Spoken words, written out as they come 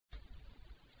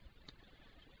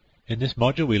In this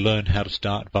module we learn how to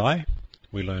start Vi,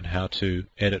 we learn how to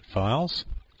edit files,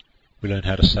 we learn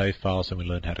how to save files, and we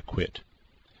learn how to quit.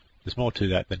 There's more to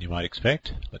that than you might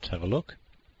expect. Let's have a look.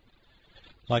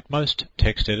 Like most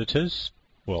text editors,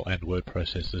 and word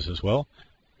processors as well,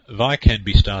 Vi can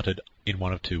be started in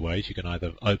one of two ways. You can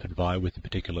either open Vi with a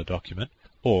particular document,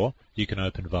 or you can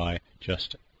open Vi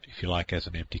just, if you like, as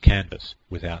an empty canvas,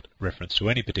 without reference to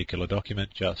any particular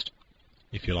document, just,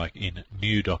 if you like, in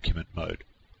new document mode.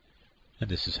 And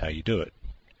this is how you do it.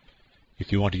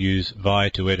 If you want to use Vi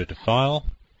to edit a file,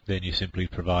 then you simply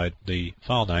provide the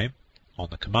file name on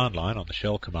the command line, on the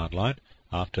shell command line,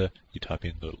 after you type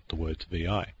in the words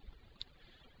VI.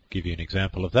 Give you an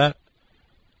example of that.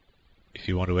 If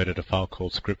you want to edit a file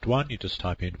called script1, you just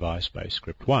type in Vi space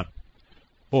script1.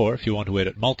 Or if you want to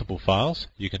edit multiple files,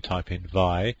 you can type in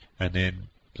Vi and then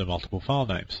the multiple file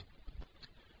names.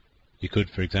 You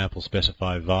could, for example,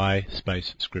 specify Vi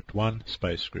space script1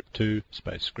 space script2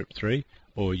 space script3,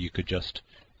 or you could just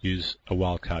use a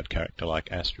wildcard character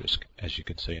like asterisk, as you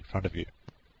can see in front of you.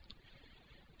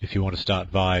 If you want to start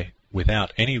Vi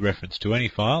without any reference to any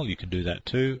file, you can do that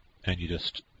too, and you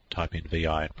just type in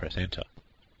VI and press enter.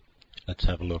 Let's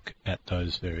have a look at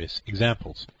those various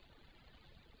examples.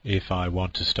 If I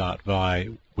want to start Vi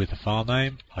with a file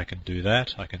name, I can do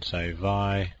that. I can say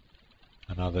Vi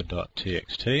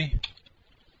another.txt,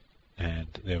 and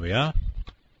there we are.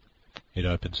 It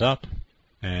opens up,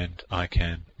 and I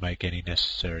can make any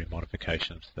necessary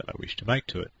modifications that I wish to make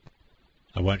to it.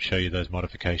 I won't show you those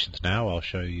modifications now. I'll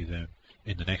show you them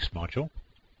in the next module.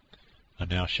 I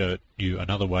now show you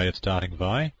another way of starting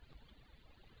Vi.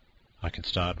 I can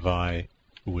start Vi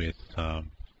with,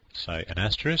 say, an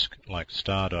asterisk, like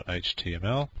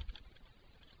star.html,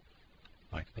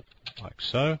 like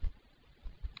so.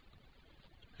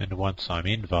 And once I'm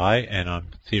in Vi and I'm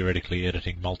theoretically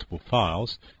editing multiple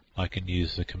files, I can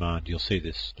use the command, you'll see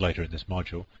this later in this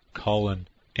module,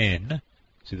 :n,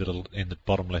 see the little in the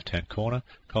bottom left-hand corner,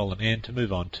 :n to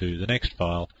move on to the next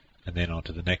file, and then on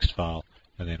to the next file,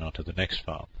 and then on to the next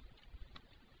file,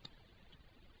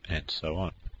 and so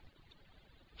on.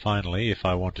 Finally, if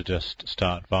I want to just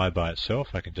start Vi by itself,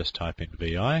 I can just type in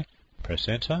VI, press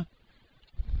enter.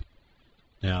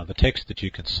 Now the text that you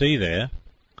can see there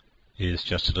is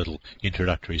just a little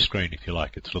introductory screen, if you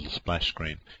like. It's a little splash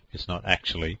screen. It's not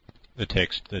actually the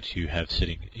text that you have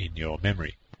sitting in your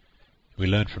memory. We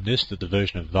learned from this that the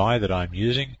version of Vi that I'm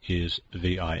using is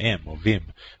VIM, or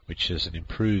Vim, which is an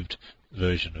improved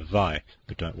version of Vi.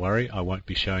 But don't worry, I won't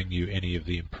be showing you any of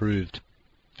the improved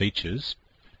features.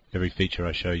 Every feature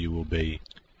I show you will be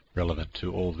relevant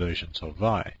to all versions of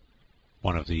Vi.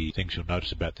 One of the things you'll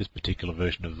notice about this particular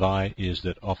version of Vi is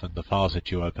that often the files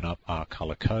that you open up are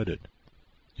color-coded.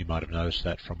 You might have noticed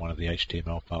that from one of the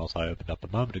HTML files I opened up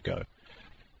a moment ago.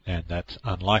 And that's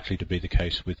unlikely to be the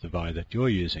case with the Vi that you're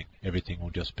using. Everything will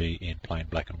just be in plain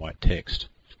black and white text.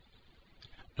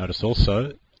 Notice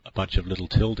also a bunch of little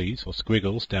tildes or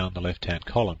squiggles down the left-hand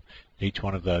column. Each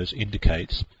one of those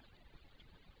indicates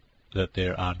that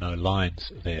there are no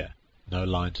lines there, no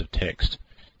lines of text.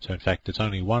 So in fact there's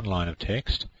only one line of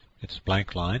text. It's a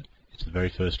blank line. It's the very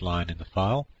first line in the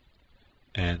file.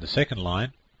 And the second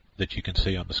line that you can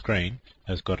see on the screen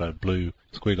has got a blue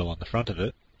squiggle on the front of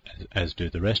it, as do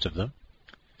the rest of them,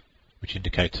 which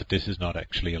indicates that this is not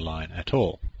actually a line at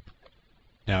all.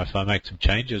 Now if I make some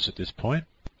changes at this point,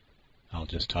 I'll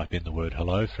just type in the word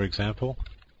hello, for example.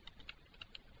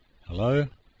 Hello,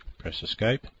 press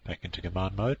escape, back into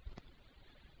command mode.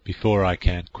 Before I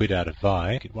can quit out of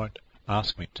Vi, it won't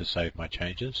ask me to save my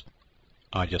changes.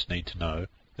 I just need to know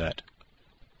that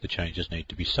the changes need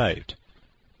to be saved.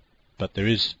 But there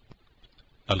is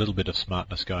a little bit of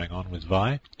smartness going on with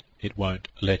Vi. It won't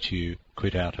let you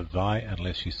quit out of Vi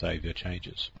unless you save your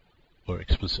changes, or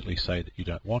explicitly say that you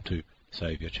don't want to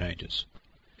save your changes.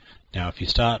 Now if you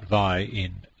start Vi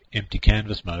in empty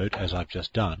canvas mode, as I've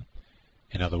just done,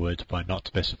 in other words by not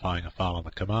specifying a file on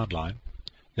the command line,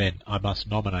 then I must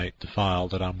nominate the file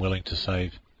that I'm willing to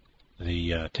save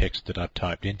the text that I've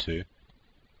typed into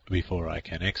before I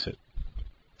can exit.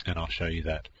 And I'll show you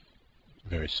that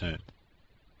very soon.